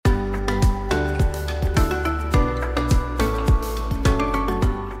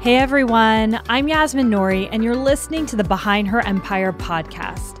Hey everyone, I'm Yasmin Nouri, and you're listening to the Behind Her Empire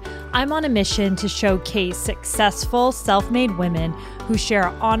podcast. I'm on a mission to showcase successful, self-made women who share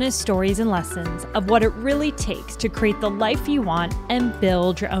honest stories and lessons of what it really takes to create the life you want and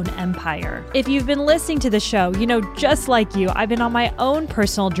build your own empire. If you've been listening to the show, you know, just like you, I've been on my own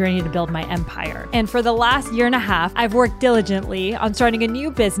personal journey to build my empire. And for the last year and a half, I've worked diligently on starting a new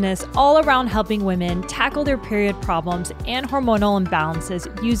business all around helping women tackle their period problems and hormonal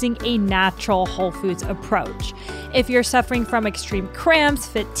imbalances using a natural whole foods approach. If you're suffering from extreme cramps,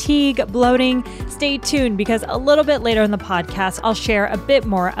 fatigue, bloating, stay tuned because a little bit later in the podcast, I'll share a bit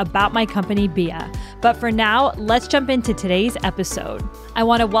more about my company, Bia. But for now, let's jump into today's episode. I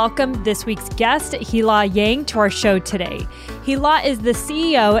want to welcome this week's guest, Hila Yang, to our show today. Hila is the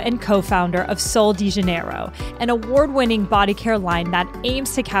CEO and co-founder of Sol de Janeiro, an award-winning body care line that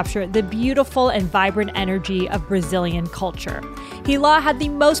aims to capture the beautiful and vibrant energy of Brazilian culture. Hila had the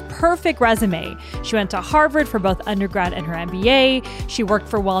most perfect resume. She went to Harvard for both undergrad and her MBA. She worked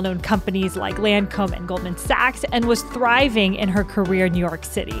for well-known companies like Lancome and Goldman Sachs and was thriving in her career in New York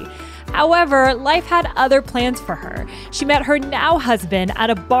City. However, life had other plans for her. She met her now husband at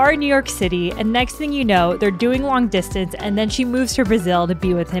a bar in New York City, and next thing you know, they're doing long distance, and then she moves to Brazil to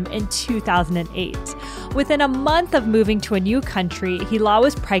be with him in 2008. Within a month of moving to a new country, Hila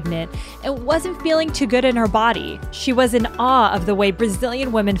was pregnant and wasn't feeling too good in her body. She was in awe of the way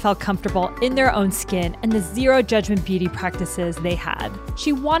Brazilian women felt comfortable in their own skin and the zero judgment beauty practices they had.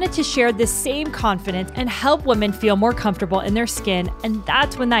 She wanted to share this same confidence and help women feel more comfortable in their skin, and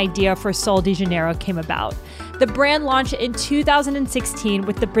that's when the idea for Sol de Janeiro came about. The brand launched in 2016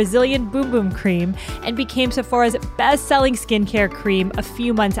 with the Brazilian Boom Boom Cream and became Sephora's best-selling skincare cream a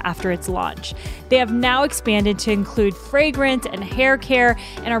few months after its launch. They have now expanded to include fragrance and hair care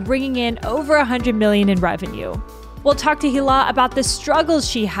and are bringing in over $100 million in revenue. We'll talk to Hila about the struggles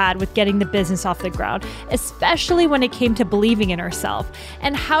she had with getting the business off the ground, especially when it came to believing in herself,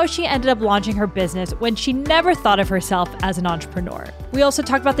 and how she ended up launching her business when she never thought of herself as an entrepreneur. We also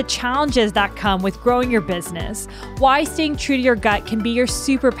talk about the challenges that come with growing your business, why staying true to your gut can be your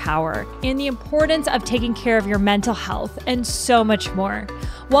superpower, and the importance of taking care of your mental health, and so much more.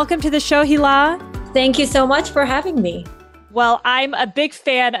 Welcome to the show, Hila. Thank you so much for having me. Well, I'm a big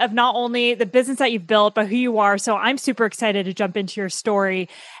fan of not only the business that you've built, but who you are. So I'm super excited to jump into your story.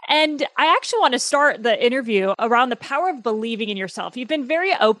 And I actually want to start the interview around the power of believing in yourself. You've been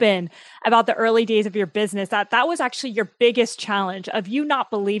very open about the early days of your business, that was actually your biggest challenge of you not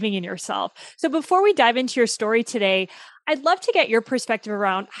believing in yourself. So before we dive into your story today, I'd love to get your perspective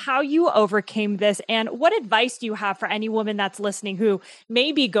around how you overcame this and what advice do you have for any woman that's listening who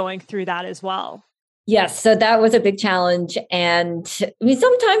may be going through that as well? Yes, so that was a big challenge. And I mean,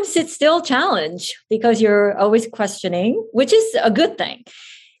 sometimes it's still a challenge because you're always questioning, which is a good thing.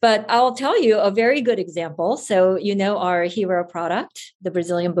 But I'll tell you a very good example. So, you know, our hero product, the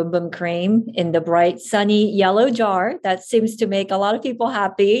Brazilian Boom Boom Cream in the bright, sunny yellow jar that seems to make a lot of people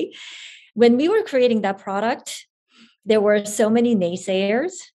happy. When we were creating that product, there were so many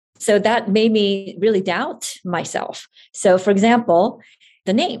naysayers. So that made me really doubt myself. So, for example,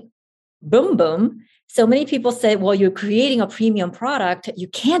 the name, Boom Boom. So many people say, well, you're creating a premium product. You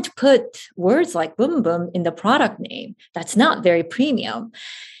can't put words like boom boom in the product name. That's not very premium.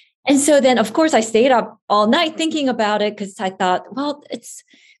 And so then, of course, I stayed up all night thinking about it because I thought, well, it's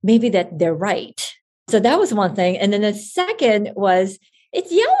maybe that they're right. So that was one thing. And then the second was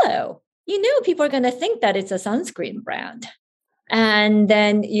it's yellow. You know, people are going to think that it's a sunscreen brand. And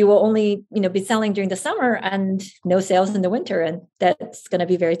then you will only, be selling during the summer and no sales in the winter. And that's going to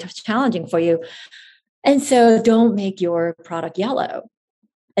be very challenging for you. And so don't make your product yellow.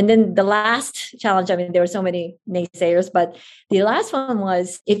 And then the last challenge, there were so many naysayers, but the last one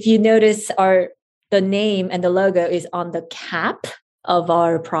was, if you notice the name and the logo is on the cap of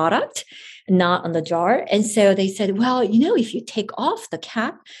our product, not on the jar. And so they said, well, if you take off the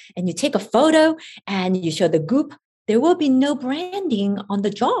cap and you take a photo and you show the goop, there will be no branding on the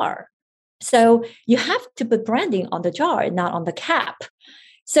jar. So you have to put branding on the jar, not on the cap.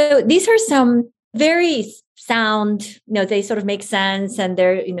 So these are some very sound, they sort of make sense and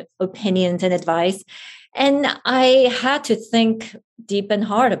their opinions and advice. And I had to think deep and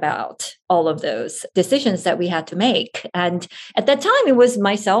hard about all of those decisions that we had to make. And at that time, it was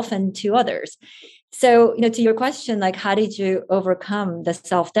myself and two others. So, to your question, like, how did you overcome the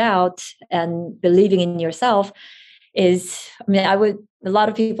self-doubt and believing in yourself is, a lot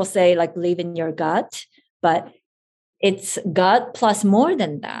of people say, like, believe in your gut, but it's gut plus more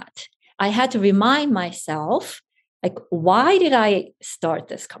than that. I had to remind myself, like, why did I start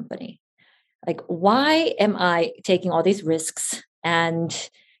this company? Like, why am I taking all these risks and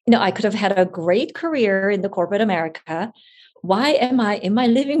I could have had a great career in the corporate America. Why am I in my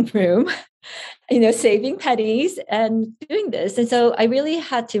living room, saving pennies and doing this? And so I really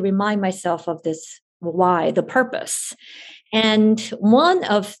had to remind myself of this why, the purpose. And one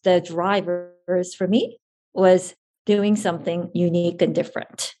of the drivers for me was doing something unique and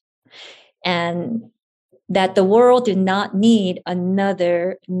different. And that the world did not need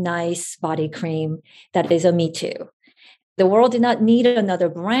another nice body cream that is a Me Too. The world did not need another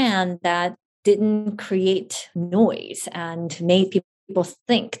brand that didn't create noise and made people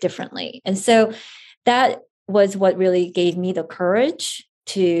think differently. And so that was what really gave me the courage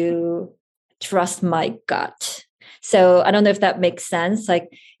to trust my gut. So I don't know if that makes sense. Like,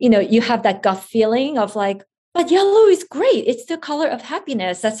 you have that gut feeling of like, but yellow is great. It's the color of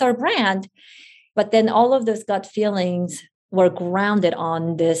happiness. That's our brand. But then all of those gut feelings were grounded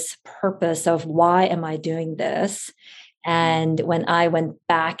on this purpose of why am I doing this? And when I went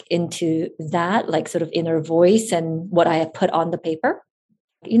back into that, like sort of inner voice and what I had put on the paper,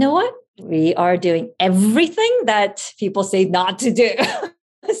 you know what? We are doing everything that people say not to do.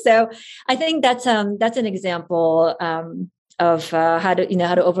 So I think that's an example of how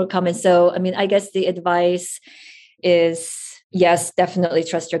to overcome. And so, I mean, I guess the advice is, yes, definitely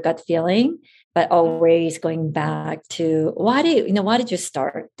trust your gut feeling, but always going back to why did you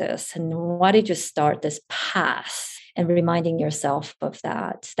start this, and why did you start this path, and reminding yourself of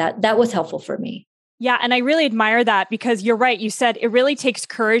that was helpful for me. Yeah. And I really admire that, because you're right. You said it really takes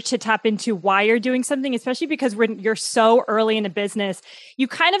courage to tap into why you're doing something, especially because when you're so early in a business, you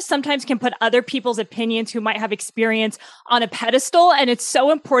kind of sometimes can put other people's opinions who might have experience on a pedestal. And it's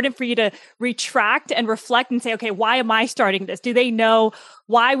so important for you to retract and reflect and say, okay, why am I starting this? Do they know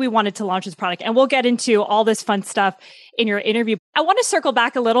why we wanted to launch this product? And we'll get into all this fun stuff in your interview. I want to circle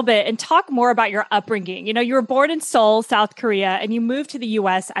back a little bit and talk more about your upbringing. You were born in Seoul, South Korea, and you moved to the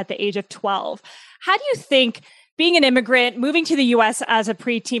US at the age of 12. How do you think being an immigrant, moving to the US as a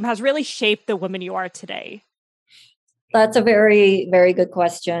preteen has really shaped the woman you are today? That's a very, very good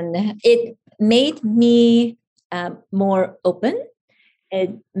question. It made me more open.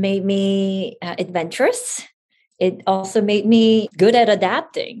 It made me adventurous. It also made me good at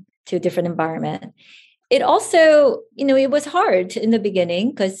adapting to a different environment. It also, it was hard in the beginning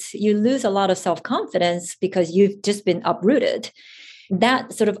because you lose a lot of self-confidence because you've just been uprooted.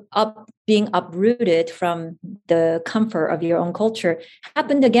 That sort of being uprooted from the comfort of your own culture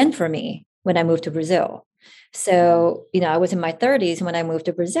happened again for me when I moved to Brazil. So, I was in my 30s when I moved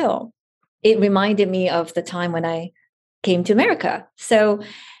to Brazil. It reminded me of the time when I came to America. So,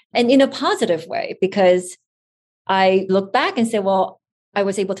 and in a positive way, because I look back and say, well, I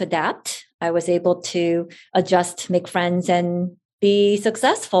was able to adapt. I was able to adjust, make friends, and be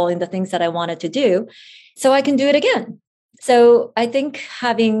successful in the things that I wanted to do. So I can do it again. So I think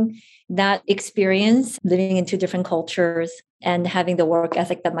having that experience, living in two different cultures and having the work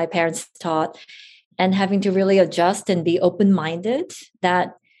ethic that my parents taught and having to really adjust and be open-minded,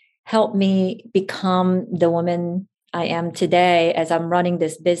 that helped me become the woman I am today as I'm running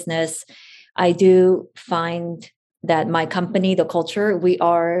this business. I do find that my company, the culture, we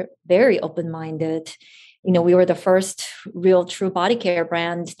are very open-minded. We were the first real true body care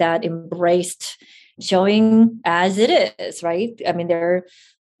brand that embraced showing as it is, right? I mean, there are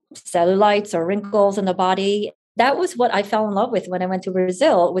cellulites or wrinkles in the body. That was what I fell in love with when I went to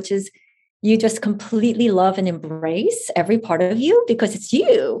Brazil, which is you just completely love and embrace every part of you because it's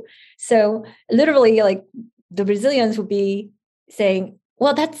you. So literally, like the Brazilians would be saying,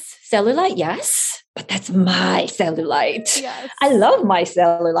 well, that's cellulite, yes, but that's my cellulite. Yes. I love my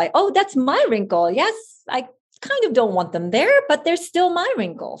cellulite. Oh, that's my wrinkle. Yes, I kind of don't want them there, but they're still my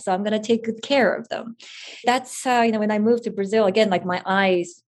wrinkle. So I'm going to take good care of them. That's, when I moved to Brazil, again, like my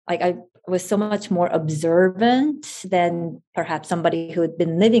eyes, like I was so much more observant than perhaps somebody who had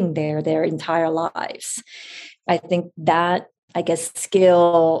been living there their entire lives. I think that, I guess,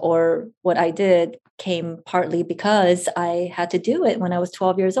 skill or what I did came partly because I had to do it when I was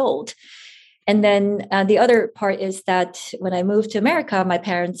 12 years old. And then the other part is that when I moved to America, my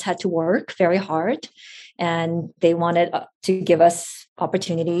parents had to work very hard and they wanted to give us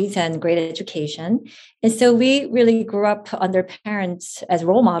opportunities and great education. And so we really grew up under parents as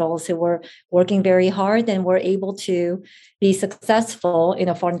role models who were working very hard and were able to be successful in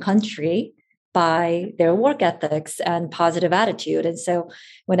a foreign country by their work ethics and positive attitude. And so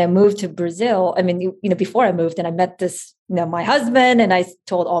when I moved to Brazil, I mean, before I moved and I met this, my husband, and I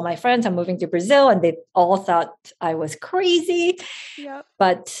told all my friends I'm moving to Brazil and they all thought I was crazy. Yep.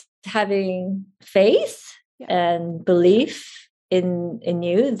 But having faith and belief in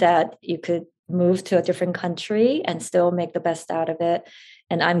you that you could move to a different country and still make the best out of it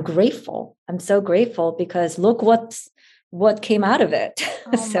And I'm grateful. I'm so grateful because look what came out of it.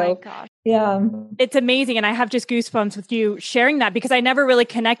 Oh So, my gosh. yeah. It's amazing. And I have just goosebumps with you sharing that because I never really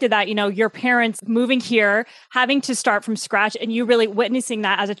connected that, your parents moving here, having to start from scratch, and you really witnessing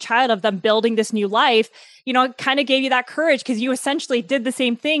that as a child of them building this new life, it kind of gave you that courage because you essentially did the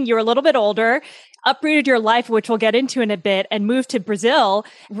same thing. You were a little bit older, uprooted your life, which we'll get into in a bit, and moved to Brazil,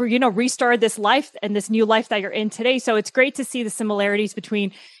 restarted this life and this new life that you're in today. So it's great to see the similarities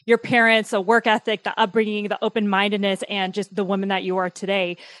between your parents, the work ethic, the upbringing, the open-mindedness, and just the woman that you are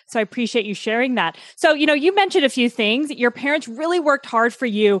today. So I appreciate you sharing that. So, you mentioned a few things. Your parents really worked hard for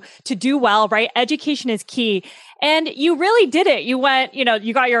you to do well, right? Education is key. And you really did it. You went, you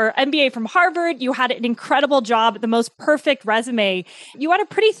got your MBA from Harvard. You had an incredible job, the most perfect resume. You had a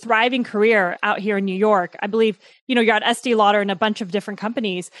pretty thriving career out here in New York. I believe, you're at Estee Lauder and a bunch of different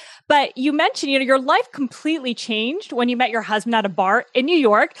companies. But you mentioned, your life completely changed when you met your husband at a bar in New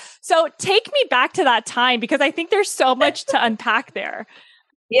York. So take me back to that time because I think there's so much to unpack there.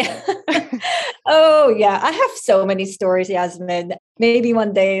 Yeah. Oh, yeah. I have so many stories, Yasmin. Maybe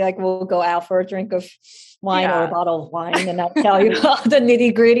one day, we'll go out for a drink of wine or a bottle of wine, and I'll tell you all the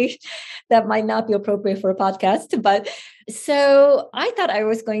nitty gritty that might not be appropriate for a podcast. But so I thought I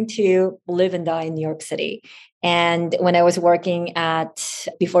was going to live and die in New York City. And when I was working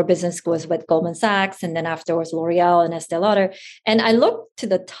before business school was with Goldman Sachs, and then afterwards L'Oreal and Estee Lauder, and I looked to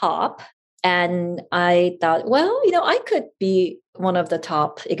the top and I thought, well, I could be one of the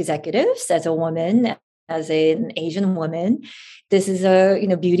top executives as a woman, as an Asian woman. This is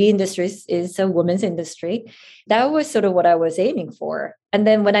beauty industry is a woman's industry. That was sort of what I was aiming for. And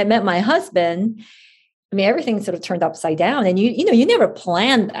then when I met my husband, everything sort of turned upside down, and you never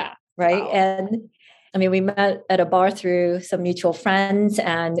planned that, right? Wow. And we met at a bar through some mutual friends,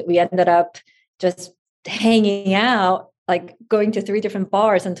 and we ended up just hanging out, going to 3 different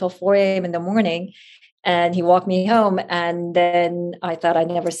bars until 4 a.m. in the morning. And he walked me home. And then I thought I'd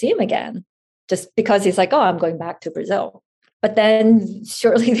never see him again, just because he's like, oh, I'm going back to Brazil. But then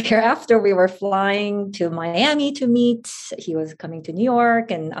shortly thereafter, we were flying to Miami to meet. He was coming to New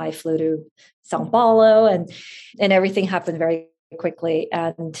York, and I flew to Sao Paulo, and everything happened very quickly.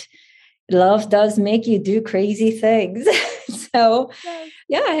 And love does make you do crazy things. So,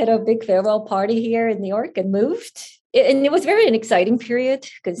 yeah, I had a big farewell party here in New York and moved. And it was an exciting period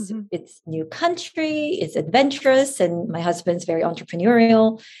because it's new country, it's adventurous, and my husband's very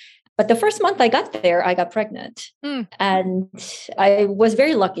entrepreneurial. But the first month I got there, I got pregnant. And I was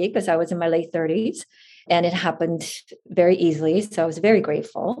very lucky because I was in my late 30s, and it happened very easily. So I was very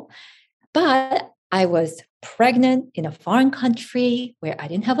grateful. But I was pregnant in a foreign country where I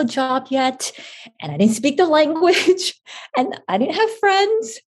didn't have a job yet, and I didn't speak the language, and I didn't have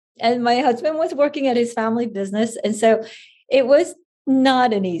friends. And my husband was working at his family business. And so it was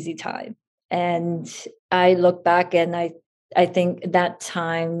not an easy time. And I look back and I think that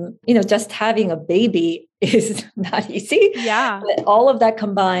time, just having a baby is not easy. Yeah. But all of that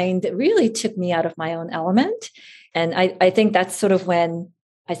combined really took me out of my own element. And I think that's sort of when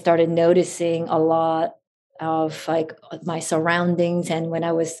I started noticing a lot of my surroundings. And when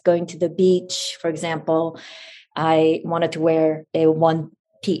I was going to the beach, for example, I wanted to wear a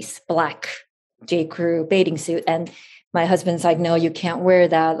one-piece black J. Crew bathing suit. And my husband's like, no, you can't wear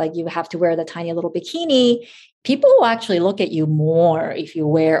that. You have to wear the tiny little bikini. People will actually look at you more if you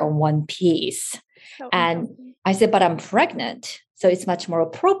wear a one piece. And I said, but I'm pregnant, so it's much more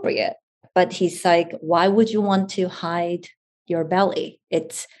appropriate. But he's like, why would you want to hide your belly?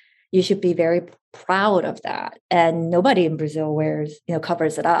 You should be very proud of that. And nobody in Brazil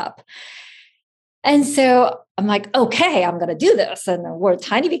covers it up. And so I'm like, okay, I'm going to do this. And I wore a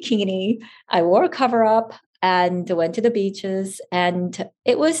tiny bikini. I wore a cover up and went to the beaches. And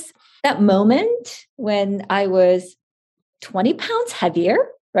it was that moment when I was 20 pounds heavier,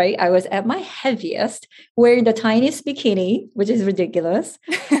 right? I was at my heaviest wearing the tiniest bikini, which is ridiculous.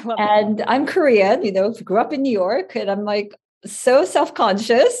 And I'm Korean, grew up in New York, and I'm so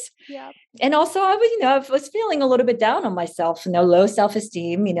self-conscious. Yeah. And also I was feeling a little bit down on myself, low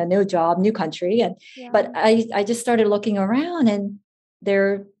self-esteem, no job, new country. But I just started looking around, and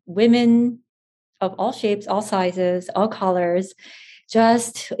there are women of all shapes, all sizes, all colors,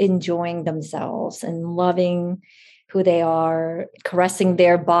 just enjoying themselves and loving who they are, caressing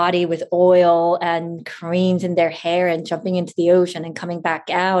their body with oil and creams in their hair, and jumping into the ocean and coming back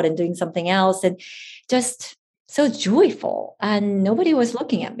out and doing something else. And just so joyful. And nobody was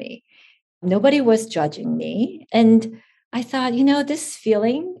looking at me. Nobody was judging me. And I thought, this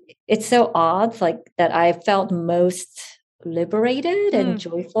feeling, it's so odd, that I felt most liberated and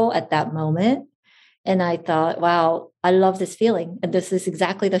joyful at that moment. And I thought, wow, I love this feeling. And this is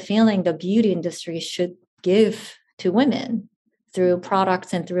exactly the feeling the beauty industry should give to women through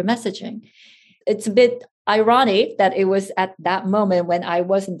products and through messaging. It's a bit ironic that it was at that moment when I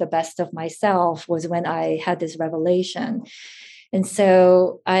wasn't the best of myself was when I had this revelation. And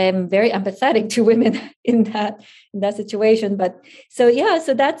so I am very empathetic to women in that situation. But so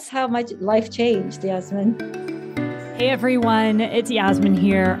that's how my life changed, Yasmin. Hey everyone, it's Yasmin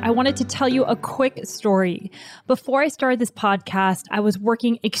here. I wanted to tell you a quick story. Before I started this podcast, I was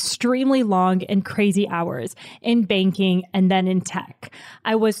working extremely long and crazy hours in banking and then in tech.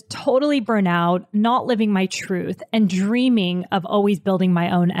 I was totally burnt out, not living my truth, and dreaming of always building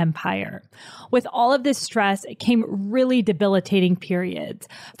my own empire. With all of this stress, it came really debilitating periods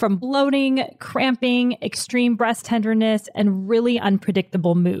from bloating, cramping, extreme breast tenderness, and really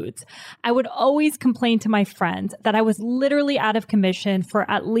unpredictable moods. I would always complain to my friends that I was literally out of commission for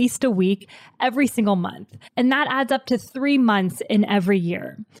at least a week every single month. And that adds up to 3 months in every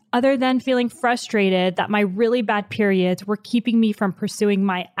year. Other than feeling frustrated that my really bad periods were keeping me from pursuing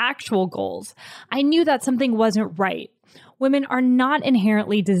my actual goals, I knew that something wasn't right. Women are not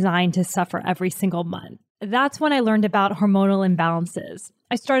inherently designed to suffer every single month. That's when I learned about hormonal imbalances.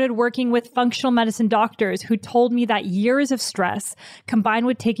 I started working with functional medicine doctors who told me that years of stress, combined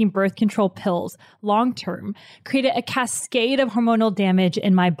with taking birth control pills long-term, created a cascade of hormonal damage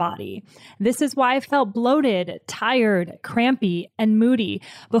in my body. This is why I felt bloated, tired, crampy, and moody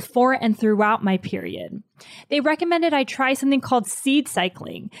before and throughout my period. They recommended I try something called seed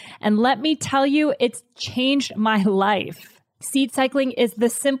cycling, and let me tell you, it's changed my life. Seed cycling is the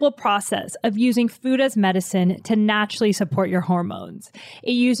simple process of using food as medicine to naturally support your hormones.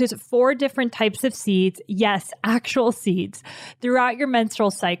 It uses 4 different types of seeds, yes, actual seeds, throughout your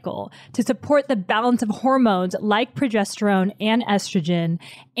menstrual cycle to support the balance of hormones like progesterone and estrogen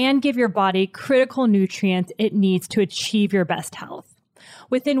and give your body critical nutrients it needs to achieve your best health.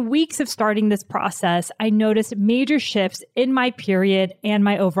 Within weeks of starting this process, I noticed major shifts in my period and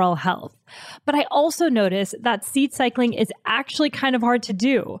my overall health. But I also noticed that seed cycling is actually kind of hard to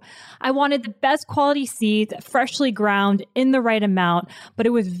do. I wanted the best quality seeds, freshly ground in the right amount, but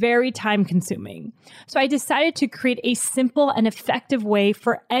it was very time consuming. So I decided to create a simple and effective way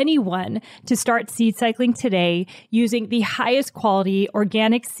for anyone to start seed cycling today using the highest quality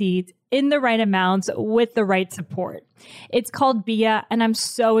organic seeds in the right amounts with the right support. It's called BIA, and I'm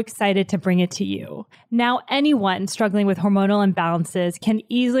so excited to bring it to you. Now, anyone struggling with hormonal imbalances can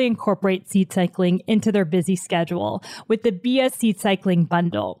easily incorporate seed cycling into their busy schedule with the BIA Seed Cycling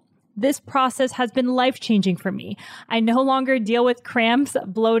Bundle. This process has been life-changing for me. I no longer deal with cramps,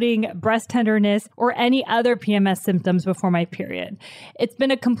 bloating, breast tenderness, or any other PMS symptoms before my period. It's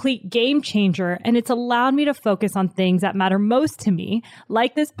been a complete game changer, and it's allowed me to focus on things that matter most to me,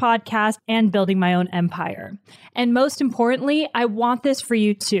 like this podcast and building my own empire. And most importantly, I want this for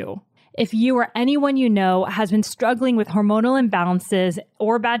you too. If you or anyone you know has been struggling with hormonal imbalances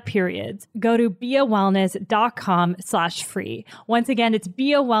or bad periods, go to biawellness.com/free. Once again, it's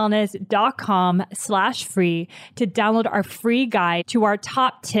biawellness.com/free to download our free guide to our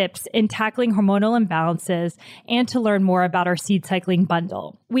top tips in tackling hormonal imbalances and to learn more about our seed cycling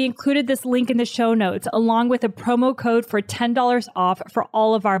bundle. We included this link in the show notes along with a promo code for $10 off for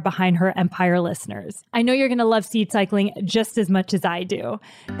all of our Behind Her Empire listeners. I know you're going to love seed cycling just as much as I do.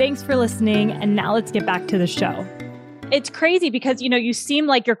 Thanks for listening, and now let's get back to the show. It's crazy because, you seem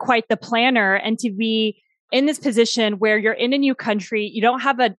like you're quite the planner, and to be in this position where you're in a new country, you don't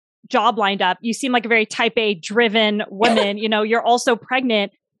have a job lined up. You seem like a very type A driven woman. You're also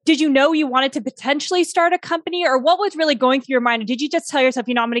pregnant. Did you know you wanted to potentially start a company, or what was really going through your mind? Or did you just tell yourself,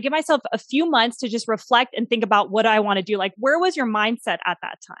 I'm going to give myself a few months to just reflect and think about what I want to do? Like, where was your mindset at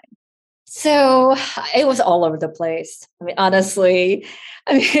that time? So it was all over the place. Honestly,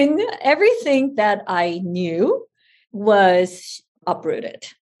 everything that I knew was uprooted,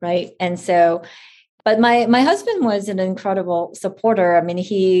 right? And so, but my husband was an incredible supporter.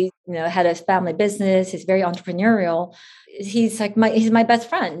 He, had a family business. He's very entrepreneurial. He's my best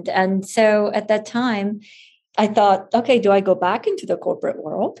friend. And so at that time, I thought, okay, do I go back into the corporate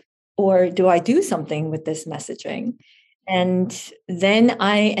world, or do I do something with this messaging? And then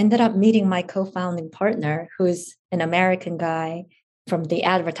I ended up meeting my co-founding partner, who's an American guy from the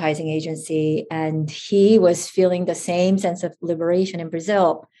advertising agency. And he was feeling the same sense of liberation in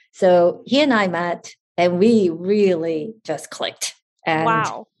Brazil. So he and I met, and we really just clicked. And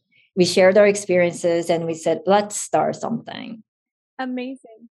wow. We shared our experiences, and we said, let's start something.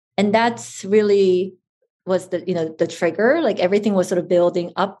 Amazing. And that's really was the trigger. Like, everything was sort of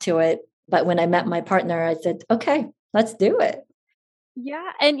building up to it. But when I met my partner, I said, okay, let's do it.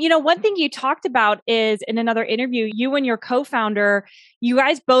 Yeah. And, one thing you talked about is in another interview, you and your co-founder, you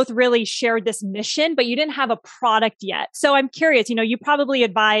guys both really shared this mission, but you didn't have a product yet. So I'm curious, you probably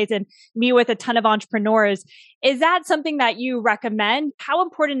advise and meet with a ton of entrepreneurs. Is that something that you recommend? How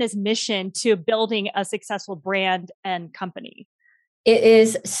important is mission to building a successful brand and company? It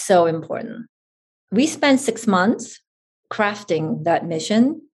is so important. We spent 6 months crafting that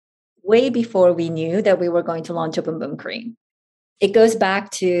mission way before we knew that we were going to launch a Boom Boom Cream. It goes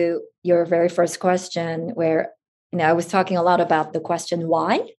back to your very first question where, I was talking a lot about the question,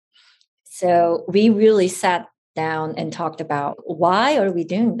 why? So we really sat down and talked about why are we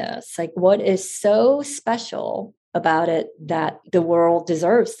doing this? Like, what is so special about it that the world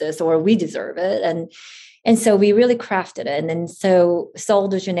deserves this or we deserve it? And so we really crafted it. And then so Sol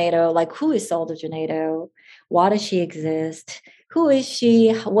de Janeiro, like, who is Sol de Janeiro? Why does she exist? Who is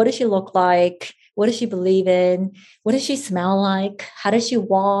she? What does she look like? What does she believe in? What does she smell like? How does she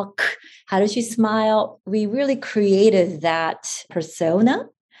walk? How does she smile? We really created that persona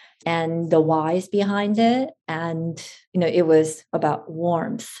and the whys behind it. And, it was about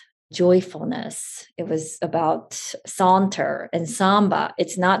warmth, joyfulness. It was about saunter and samba.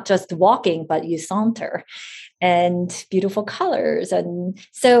 It's not just walking, but you saunter, and beautiful colors. And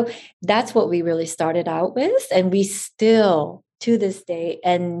so that's what we really started out with. And we still, to this day,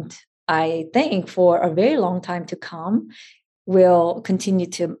 and I think for a very long time to come, will continue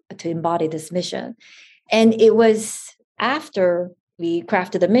to embody this mission. And it was after we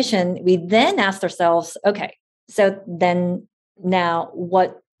crafted the mission, we then asked ourselves, okay, so then now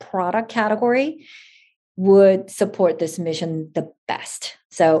what product category would support this mission the best?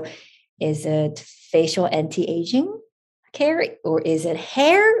 So is it facial anti-aging care, or is it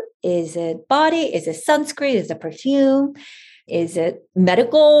hair? Is it body? Is it sunscreen? Is it perfume? Is it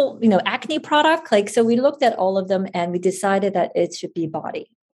medical, acne product? So we looked at all of them and we decided that it should be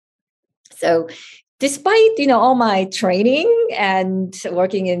body. So despite, all my training and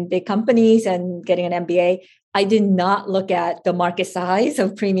working in big companies and getting an MBA, I did not look at the market size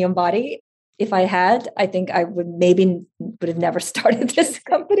of premium body. If I had, I think I would have never started this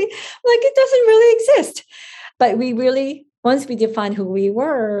company. It doesn't really exist. But we really, once we defined who we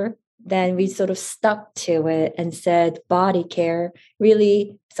were, then we sort of stuck to it and said body care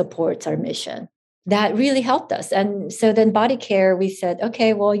really supports our mission. That really helped us. And so then body care, we said,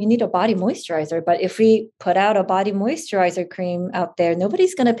 okay, well, you need a body moisturizer. But if we put out a body moisturizer cream out there,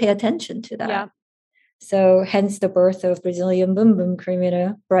 nobody's going to pay attention to that. Yeah. So hence the birth of Brazilian Boom Boom Cream in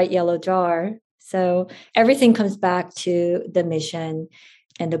a bright yellow jar. So everything comes back to the mission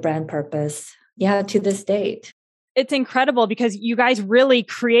and the brand purpose. Yeah, to this date. It's incredible because you guys really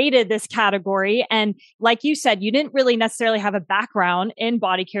created this category. And like you said, you didn't really necessarily have a background in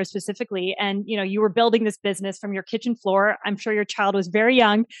body care specifically. And, you were building this business from your kitchen floor. I'm sure your child was very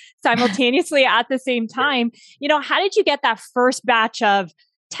young simultaneously at the same time. How did you get that first batch of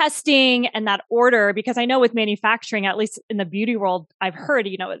testing and that order? Because I know with manufacturing, at least in the beauty world, I've heard,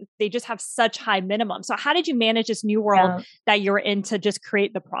 they just have such high minimums. So how did you manage this new world that you're in to just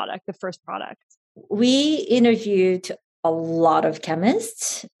create the product, the first product? We interviewed a lot of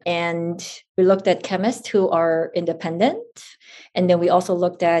chemists and we looked at chemists who are independent. And then we also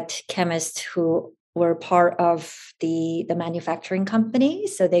looked at chemists who were part of the manufacturing company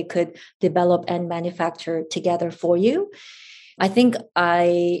so they could develop and manufacture together for you. I think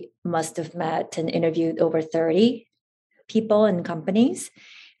I must have met and interviewed over 30 people and companies.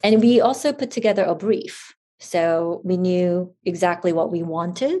 And we also put together a brief. So we knew exactly what we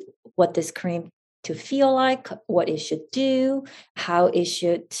wanted, what this cream to feel like, what it should do, how it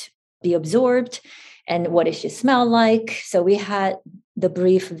should be absorbed, and what it should smell like. So we had the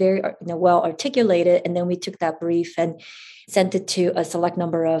brief very well articulated, and then we took that brief and sent it to a select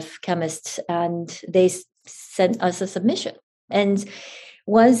number of chemists, and they sent us a submission. And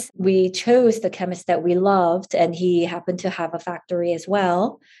once we chose the chemist that we loved, and he happened to have a factory as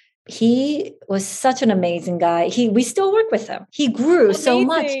well, he was such an amazing guy. We still work with him. He grew so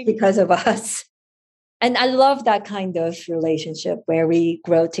much because of us. And I love that kind of relationship where we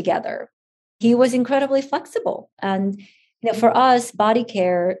grow together. He was incredibly flexible. And for us, body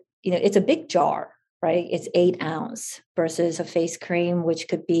care, it's a big jar, right? It's 8 ounce versus a face cream, which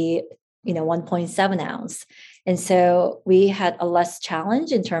could be, 1.7 ounce. And so we had a less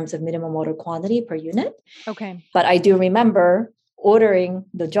challenge in terms of minimum order quantity per unit. Okay. But I do remember ordering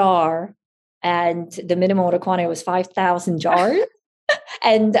the jar and the minimum order quantity was 5,000 jars.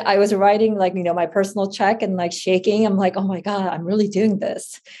 And I was writing my personal check and shaking. I'm like, oh my God, I'm really doing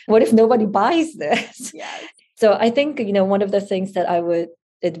this. What if nobody buys this? Yes. So I think, one of the things that I would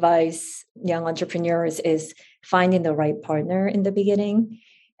advise young entrepreneurs is finding the right partner in the beginning,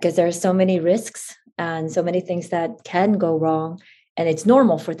 because there are so many risks and so many things that can go wrong. And it's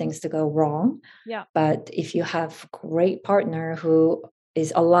normal for things to go wrong. Yeah. But if you have a great partner who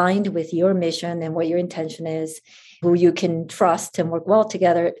is aligned with your mission and what your intention is, who you can trust and work well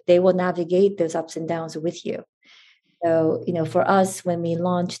together, they will navigate those ups and downs with you. So, for us, when we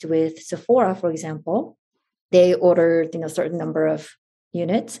launched with Sephora, for example, they ordered, a certain number of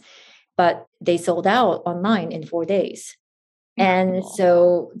units, but they sold out online in 4 days. And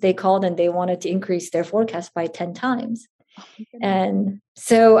so they called and they wanted to increase their forecast by 10 times. And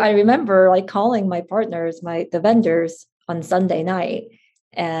so I remember calling my partners, the vendors on Sunday night.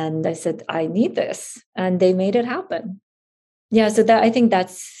 And I said, I need this. And they made it happen. Yeah. So I think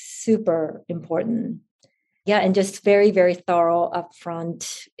that's super important. Yeah. And just very, very thorough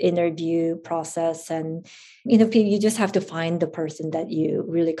upfront interview process. And, you just have to find the person that you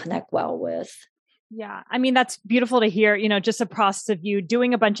really connect well with. Yeah. I mean, that's beautiful to hear, just a process of you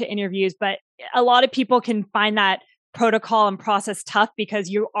doing a bunch of interviews, but a lot of people can find that protocol and process tough because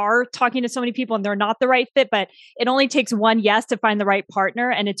you are talking to so many people and they're not the right fit, but it only takes one yes to find the right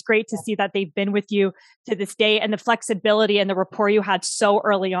partner. And it's great to see that they've been with you to this day, and the flexibility and the rapport you had so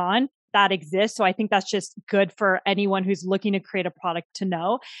early on that exists. So I think that's just good for anyone who's looking to create a product to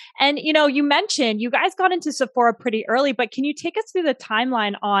know. And, you mentioned you guys got into Sephora pretty early, but can you take us through the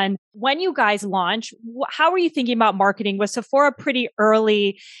timeline on when you guys launched? How were you thinking about marketing? Was Sephora pretty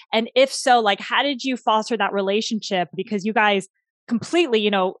early? And if so, how did you foster that relationship? Because you guys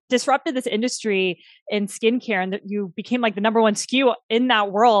completely, disrupted this industry in skincare, and that you became the number one SKU in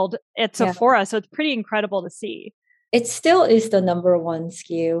that world at Sephora. So it's pretty incredible to see. It still is the number one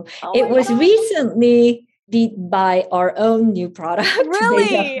SKU. It was recently beat by our own new product.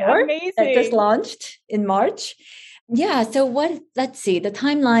 Really? Amazing. That just launched in March. Yeah. So let's see, the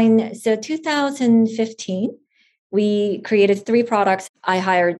timeline. So 2015, we created 3 products. I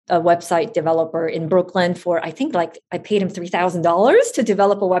hired a website developer in Brooklyn for, I think I paid him $3,000 to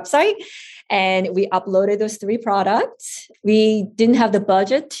develop a website. And we uploaded those 3 products. We didn't have the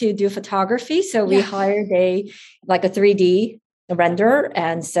budget to do photography. So we hired a 3D render.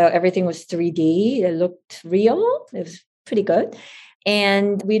 And so everything was 3D. It looked real. It was pretty good.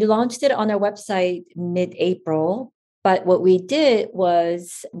 And we launched it on our website mid-April. But what we did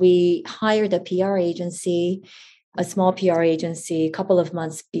was we hired a PR agency, a small PR agency, a couple of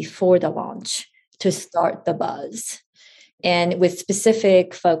months before the launch to start the buzz, and with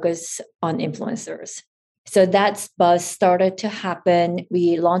specific focus on influencers. So that buzz started to happen.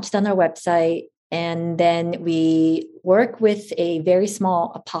 We launched on our website, and then we work with a very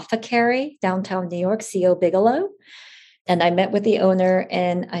small apothecary downtown New York, C.O. Bigelow. And I met with the owner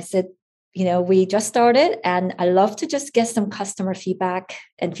and I said, we just started and I love to just get some customer feedback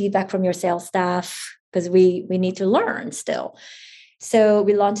and feedback from your sales staff, because we need to learn still. So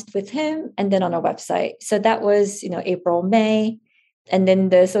we launched with him and then on our website. So that was, April, May. And then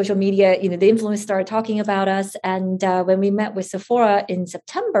the social media, the influencers started talking about us. And when we met with Sephora in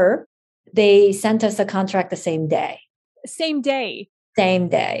September, they sent us a contract the same day. Same day.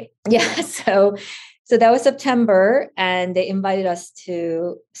 Yeah. So that was September. And they invited us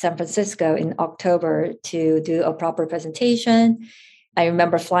to San Francisco in October to do a proper presentation. I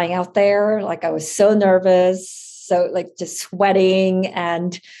remember flying out there, I was so nervous. So just sweating,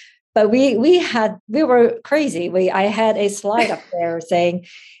 but we were crazy. I had a slide up there saying,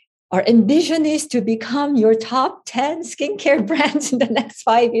 our ambition is to become your top 10 skincare brands in the next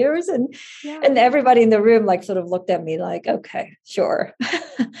 5 years. And everybody in the room sort of looked at me okay, sure.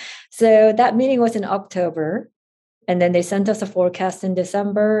 So that meeting was in October. And then they sent us a forecast in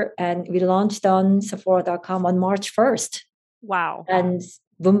December, and we launched on Sephora.com on March 1st. Wow. And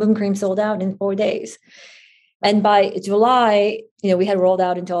Boom Boom Cream sold out in 4 days. And by July, we had rolled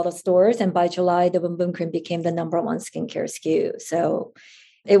out into all the stores. And by July, the Boom Boom Cream became the number one skincare SKU. So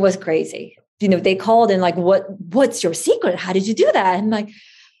it was crazy. They called and what's your secret? How did you do that? And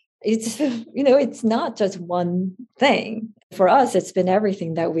it's not just one thing. For us, it's been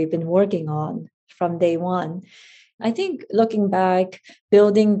everything that we've been working on from day one. I think looking back,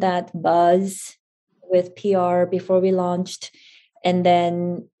 building that buzz with PR before we launched, and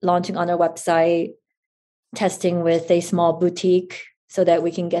then launching on our website, testing with a small boutique so that we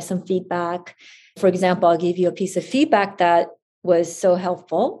can get some feedback. For example, I'll give you a piece of feedback that was so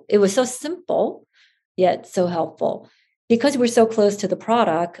helpful. It was so simple, yet so helpful. Because we're so close to the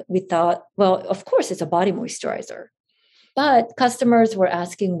product, we thought, well, of course, it's a body moisturizer. But customers were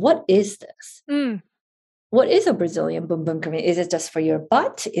asking, what is this? What is a Brazilian Boom Boom Cream? Is it just for your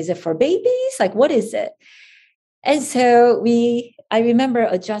butt? Is it for babies? What is it? And so I remember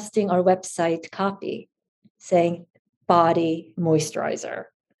adjusting our website copy saying body moisturizer.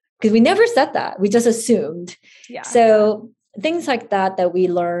 Because we never said that. We just assumed. Yeah. So things like that we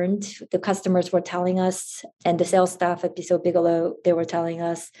learned, the customers were telling us, and the sales staff at Bissell Bigelow, they were telling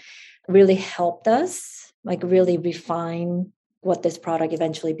us, really helped us, like really refine what this product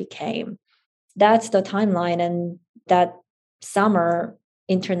eventually became. That's the timeline. And that summer,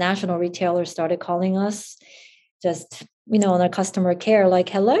 international retailers started calling us just, on our customer care, like,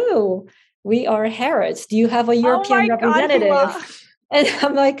 hello, we are Harrods. Do you have a European representative? God, and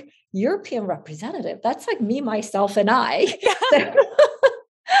I'm like, European representative? That's like me, myself, and I. Yeah.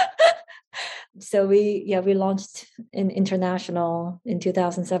 So we launched in international in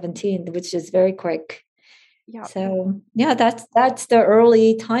 2017, which is very quick. Yeah. So that's the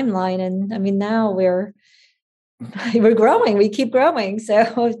early timeline. And I mean, now we're growing. We keep growing.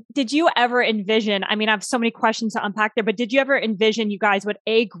 So did you ever envision, I mean, I have so many questions to unpack there, but did you ever envision you guys would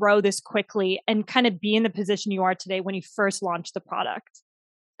grow this quickly and kind of be in the position you are today when you first launched the product?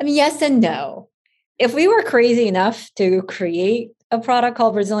 I mean, yes and no. If we were crazy enough to create a product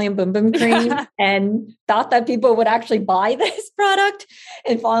called Brazilian Bum Bum Cream and thought that people would actually buy this product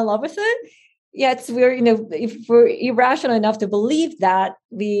and fall in love with it, yes, if we're irrational enough to believe that,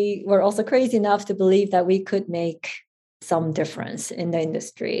 we were also crazy enough to believe that we could make some difference in the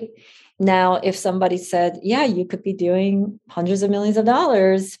industry. Now, if somebody said, yeah, you could be doing hundreds of millions of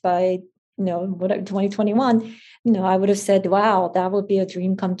dollars by 2021, I would have said, wow, that would be a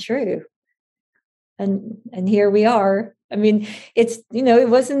dream come true. And here we are. I mean, it's, it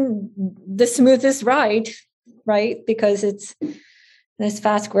wasn't the smoothest ride, right? Because this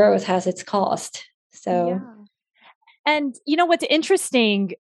fast growth has its cost. So, and what's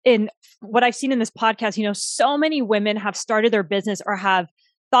interesting in what I've seen in this podcast, so many women have started their business or have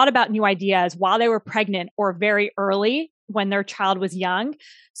thought about new ideas while they were pregnant or very early when their child was young.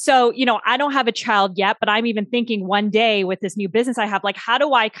 So, I don't have a child yet, but I'm even thinking one day with this new business I have, like, how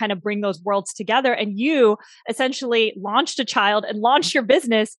do I kind of bring those worlds together? And you essentially launched a child and launched your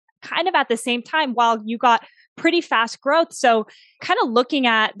business kind of at the same time while you got pretty fast growth. So kind of looking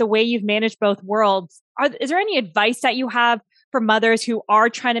at the way you've managed both worlds, is there any advice that you have for mothers who are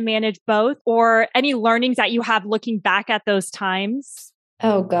trying to manage both, or any learnings that you have looking back at those times?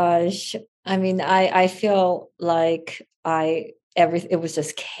 Oh gosh. I mean, I feel like it was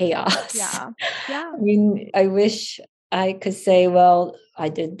just chaos. Yeah. I mean, I wish I could say, well, I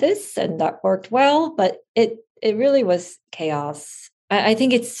did this and that worked well, but it really was chaos. I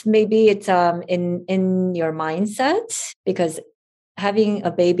think it's in your mindset, because having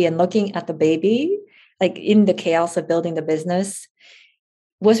a baby and looking at the baby, like in the chaos of building the business,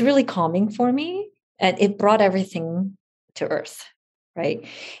 was really calming for me. And it brought everything to earth, right?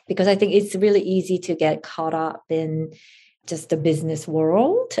 Because I think it's really easy to get caught up in just the business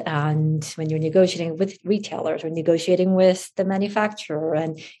world. And when you're negotiating with retailers or negotiating with the manufacturer,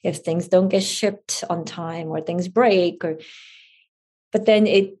 and if things don't get shipped on time or things break, but then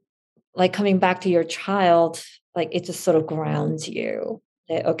it, like coming back to your child, like it just sort of grounds you.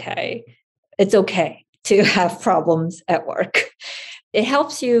 Okay, it's okay to have problems at work. It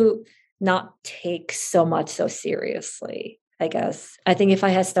helps you not take so much so seriously, I guess. I think if I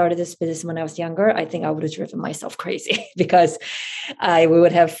had started this business when I was younger, I think I would have driven myself crazy we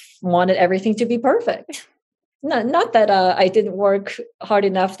would have wanted everything to be perfect. Not that I didn't work hard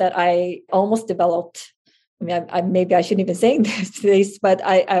enough that I almost developed, I mean, maybe I shouldn't even say this, but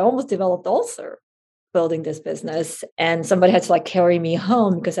I almost developed ulcer building this business, and somebody had to like carry me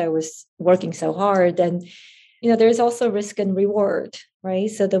home because I was working so hard. And, there's also risk and reward, right?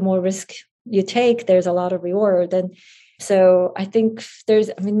 So the more risk you take, there's a lot of reward. And so I think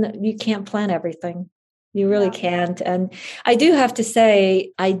you can't plan everything. You really can't. And I do have to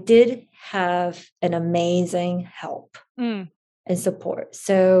say, I did have an amazing help and support.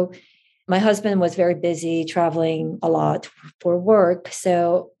 So my husband was very busy traveling a lot for work.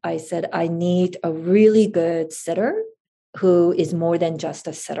 So I said, I need a really good sitter who is more than just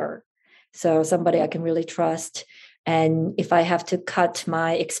a sitter. So somebody I can really trust. And if I have to cut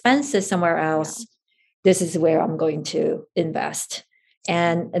my expenses somewhere else, this is where I'm going to invest.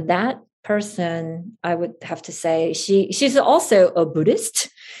 And that person, I would have to say, she's also a Buddhist.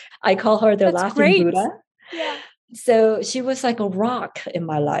 I call her the laughing Buddha. Yeah. So she was like a rock in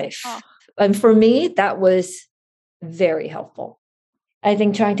my life. Oh. And for me, that was very helpful. I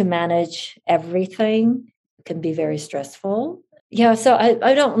think trying to manage everything can be very stressful. Yeah, so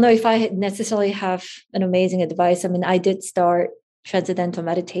I don't know if I necessarily have an amazing advice. I mean, I did start Transcendental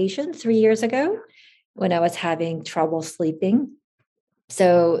Meditation 3 years ago when I was having trouble sleeping.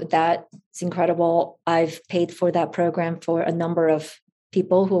 So that's incredible. I've paid for that program for a number of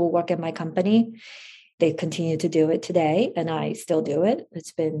people who work at my company. they continue to do it today, and I still do it.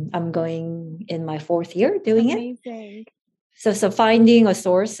 I'm going in my 4th year doing it. Amazing. So finding a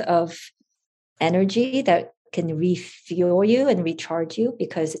source of energy that can refuel you and recharge you,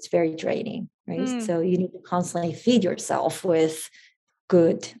 because it's very draining, right? So you need to constantly feed yourself with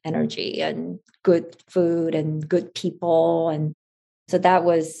good energy and good food and good people. And so that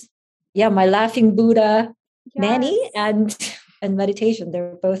was, my laughing Buddha, Manny, and meditation.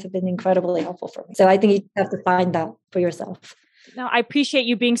 They're both have been incredibly helpful for me. So I think you have to find that for yourself. No, I appreciate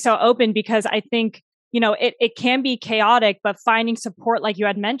you being so open, because I think, it can be chaotic, but finding support, like you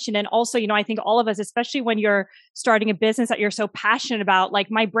had mentioned. And also, I think all of us, especially when you're starting a business that you're so passionate about,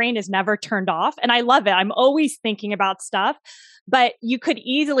 like my brain is never turned off and I love it. I'm always thinking about stuff, but you could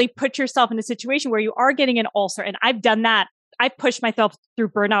easily put yourself in a situation where you are getting an ulcer. And I've done that. I pushed myself through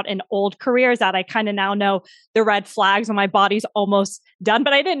burnout in old careers that I kind of now know the red flags when my body's almost done,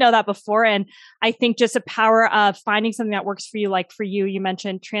 but I didn't know that before. And I think just the power of finding something that works for you, like for you, you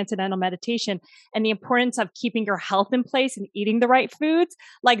mentioned transcendental meditation and the importance of keeping your health in place and eating the right foods.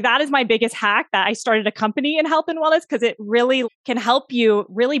 Like that is my biggest hack, that I started a company in health and wellness, because it really can help you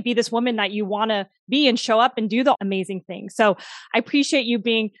really be this woman that you want to be and show up and do the amazing things. So I appreciate you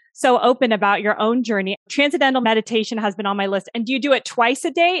being so open about your own journey. Transcendental meditation has been on my list. And do you do it twice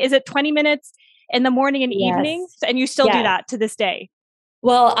a day? Is it 20 minutes in the morning and evening? And you still do that to this day?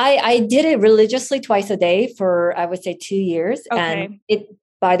 Well, I did it religiously twice a day for, I would say, 2 years. Okay. And it,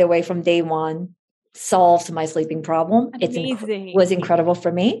 by the way, from day one, solved my sleeping problem. Amazing. It was incredible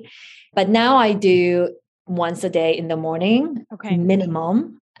for me. But now I do once a day in the morning,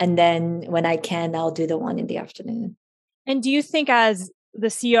 minimum. And then when I can, I'll do the one in the afternoon. And do you think, as the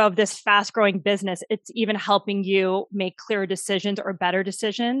CEO of this fast growing business, it's even helping you make clearer decisions or better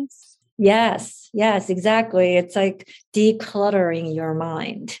decisions? Yes, exactly. It's like decluttering your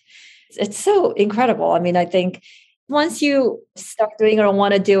mind. It's so incredible. I mean, I think once you start doing it or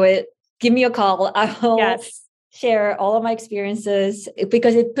want to do it, give me a call. I will share all of my experiences,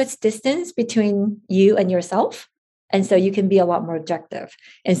 because it puts distance between you and yourself. And so you can be a lot more objective.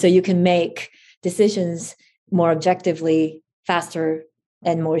 And so you can make decisions more objectively, faster,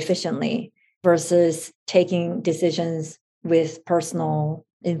 and more efficiently, versus taking decisions with personal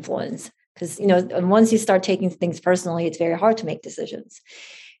influence. Because, once you start taking things personally, it's very hard to make decisions.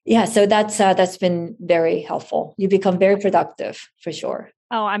 Yeah. So that's been very helpful. You become very productive for sure.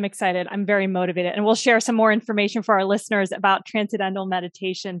 Oh, I'm excited. I'm very motivated. And we'll share some more information for our listeners about transcendental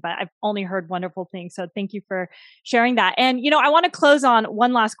meditation, but I've only heard wonderful things. So thank you for sharing that. And, I want to close on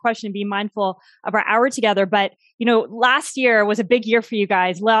one last question and be mindful of our hour together. But, last year was a big year for you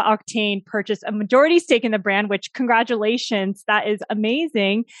guys. L'Occitane purchased a majority stake in the brand, which congratulations. That is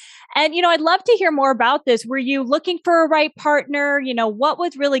amazing. And, I'd love to hear more about this. Were you looking for a right partner? What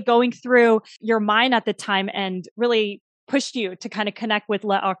was really going through your mind at the time and really pushed you to kind of connect with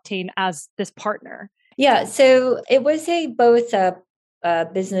L'Occitane as this partner? Yeah, so it was both a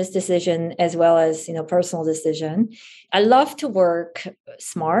business decision as well as personal decision. I love to work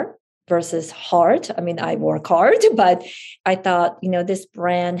smart versus hard. I mean, I work hard, but I thought this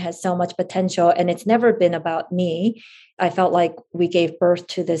brand has so much potential, and it's never been about me. I felt like we gave birth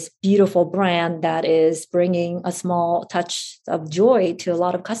to this beautiful brand that is bringing a small touch of joy to a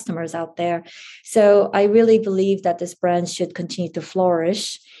lot of customers out there. So I really believe that this brand should continue to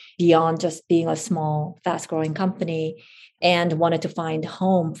flourish beyond just being a small, fast-growing company, and wanted to find a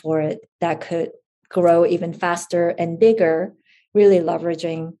home for it that could grow even faster and bigger, really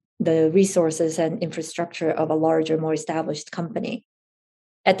leveraging the resources and infrastructure of a larger, more established company.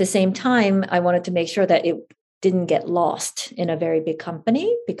 At the same time, I wanted to make sure that it didn't get lost in a very big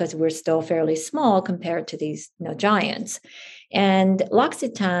company, because we're still fairly small compared to these giants. And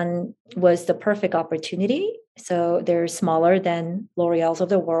L'Occitane was the perfect opportunity. So they're smaller than L'Oreal's of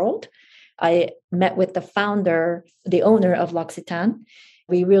the world. I met with the founder, the owner of L'Occitane.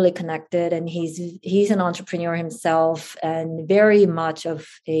 We really connected, and he's an entrepreneur himself and very much of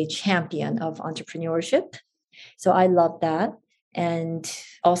a champion of entrepreneurship. So I love that. And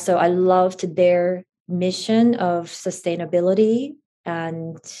also I loved their mission of sustainability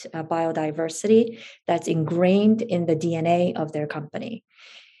and biodiversity that's ingrained in the DNA of their company.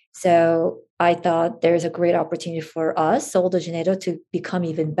 So I thought there's a great opportunity for us, Sol de Janeiro, to become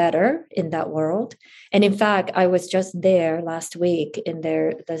even better in that world. And in fact, I was just there last week in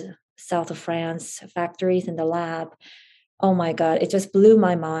the south of France factories in the lab. Oh my God, it just blew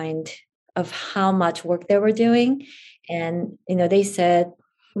my mind of how much work they were doing. And, they said,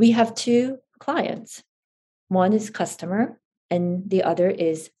 we have two clients. One is customer and the other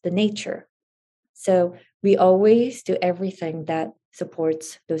is the nature. So we always do everything that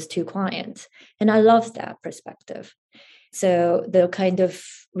supports those two clients. And I love that perspective. So the kind of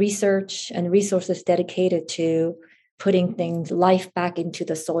research and resources dedicated to putting things, life back into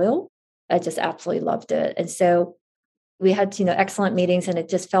the soil, I just absolutely loved it. And so we had, excellent meetings, and it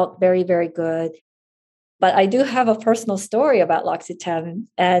just felt very, very good. But I do have a personal story about L'Occitane,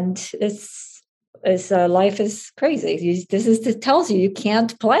 and life is crazy. This tells you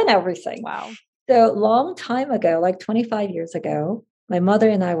can't plan everything. Wow. So long time ago, like 25 years ago, my mother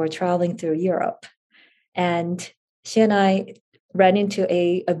and I were traveling through Europe, and she and I ran into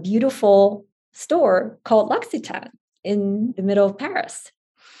a beautiful store called L'Occitane in the middle of Paris.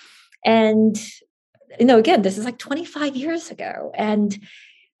 And, again, this is like 25 years ago. And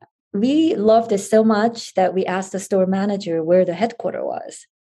we loved it so much that we asked the store manager where the headquarters was,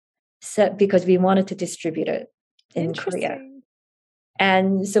 because we wanted to distribute it in Korea.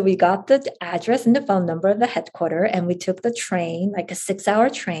 And so we got the address and the phone number of the headquarters, and we took the train, like a 6-hour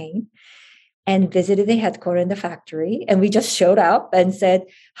train, and visited the headquarters in the factory. And we just showed up and said,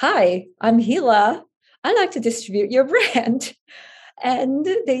 "Hi, I'm Hila. I'd like to distribute your brand." And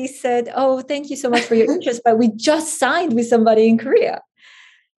they said, "Oh, thank you so much for your interest, but we just signed with somebody in Korea."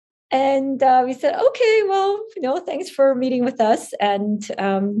 And we said, "Okay, well, thanks for meeting with us." And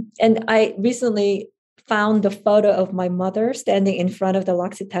I recently found the photo of my mother standing in front of the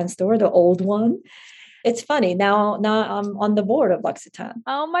L'Occitane store, the old one. It's funny. Now I'm on the board of L'Occitane.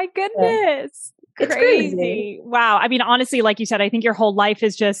 Oh my goodness. It's crazy. Wow. I mean, honestly, like you said, I think your whole life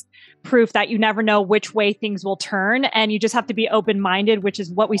is just proof that you never know which way things will turn, and you just have to be open-minded, which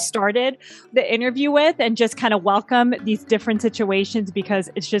is what we started the interview with, and just kind of welcome these different situations, because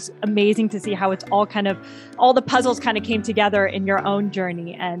it's just amazing to see how it's all the puzzles kind of came together in your own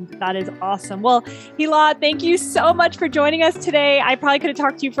journey. And that is awesome. Well, Hila, thank you so much for joining us today. I probably could have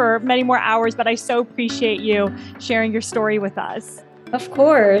talked to you for many more hours, but I so appreciate you sharing your story with us. Of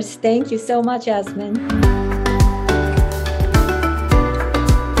course. Thank you so much, Yasmin.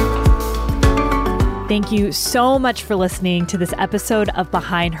 Thank you so much for listening to this episode of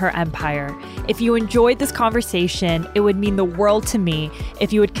Behind Her Empire. If you enjoyed this conversation, it would mean the world to me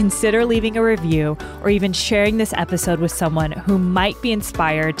if you would consider leaving a review or even sharing this episode with someone who might be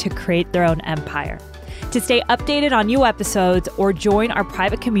inspired to create their own empire. To stay updated on new episodes or join our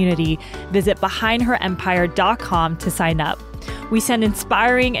private community, visit BehindHerEmpire.com to sign up. We send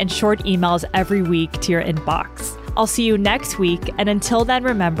inspiring and short emails every week to your inbox. I'll see you next week, and until then,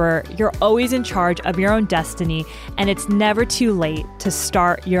 remember, you're always in charge of your own destiny, and it's never too late to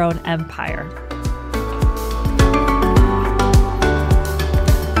start your own empire.